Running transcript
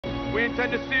We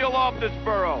intend to seal off this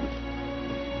borough.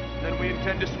 Then we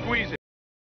intend to squeeze it.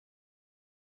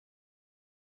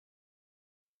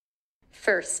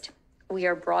 First, we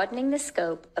are broadening the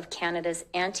scope of Canada's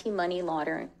anti-money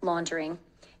laundering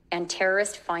and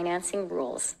terrorist financing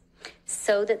rules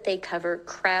so that they cover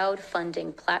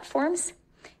crowdfunding platforms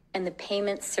and the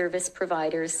payment service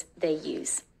providers they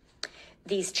use.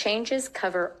 These changes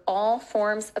cover all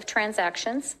forms of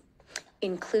transactions,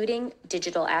 including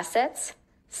digital assets,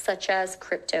 such as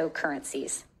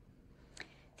cryptocurrencies.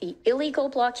 The illegal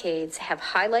blockades have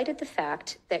highlighted the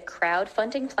fact that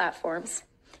crowdfunding platforms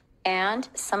and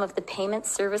some of the payment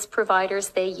service providers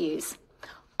they use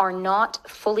are not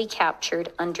fully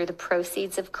captured under the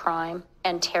Proceeds of Crime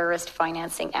and Terrorist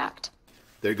Financing Act.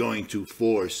 They're going to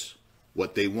force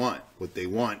what they want. What they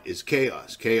want is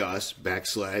chaos. Chaos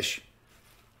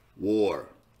 / war.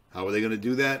 How are they going to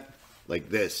do that? Like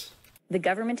this. The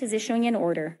government is issuing an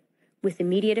order with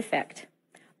immediate effect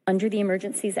under the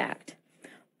Emergencies Act,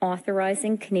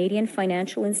 authorizing Canadian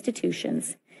financial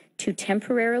institutions to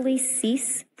temporarily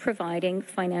cease providing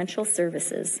financial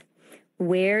services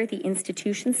where the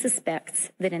institution suspects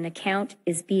that an account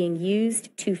is being used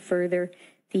to further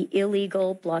the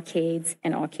illegal blockades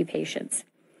and occupations.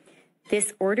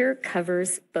 This order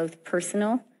covers both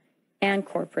personal and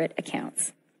corporate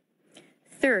accounts.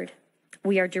 Third,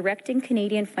 we are directing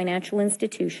Canadian financial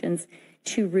institutions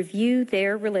to review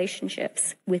their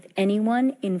relationships with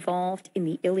anyone involved in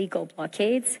the illegal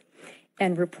blockades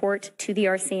and report to the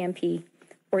RCMP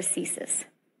or CSIS.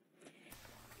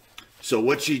 So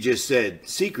what she just said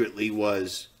secretly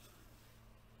was,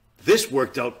 this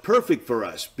worked out perfect for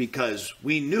us because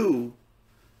we knew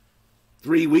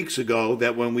 3 weeks ago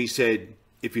that when we said,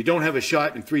 if you don't have a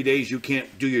shot in 3 days, you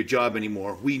can't do your job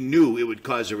anymore, we knew it would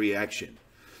cause a reaction.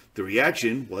 The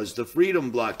reaction was the freedom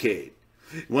blockade.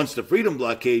 Once the freedom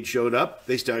blockade showed up,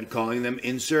 they started calling them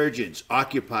insurgents,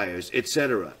 occupiers,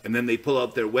 etc. And then they pull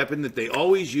out their weapon that they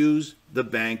always use, the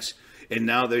banks, and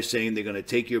now they're saying they're going to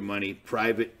take your money,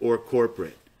 private or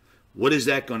corporate. What is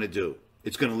that going to do?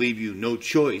 It's going to leave you no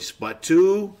choice but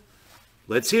to,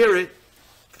 let's hear it,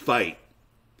 fight.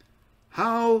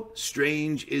 How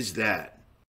strange is that?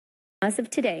 As of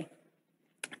today,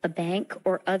 a bank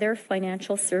or other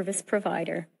financial service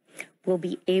provider will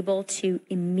be able to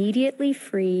immediately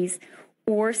freeze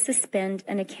or suspend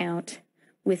an account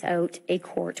without a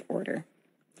court order.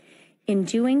 In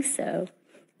doing so,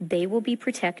 they will be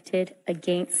protected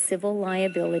against civil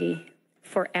liability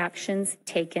for actions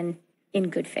taken in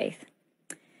good faith.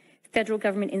 Federal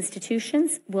government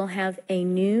institutions will have a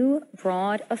new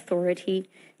broad authority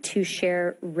to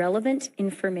share relevant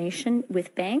information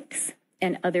with banks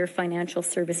and other financial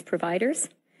service providers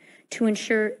to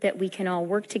ensure that we can all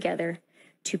work together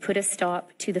to put a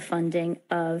stop to the funding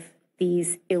of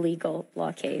these illegal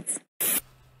blockades.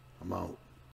 I'm out.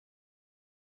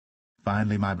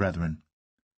 Finally, my brethren,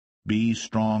 be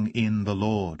strong in the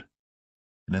Lord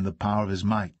and in the power of his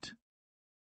might.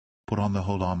 Put on the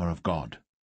whole armor of God,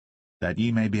 that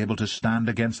ye may be able to stand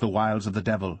against the wiles of the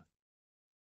devil.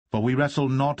 For we wrestle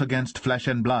not against flesh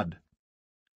and blood,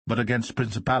 but against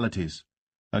principalities,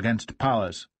 against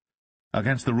powers,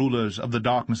 against the rulers of the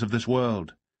darkness of this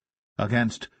world,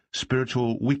 against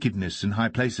spiritual wickedness in high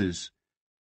places.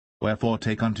 Wherefore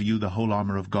take unto you the whole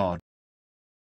armor of God,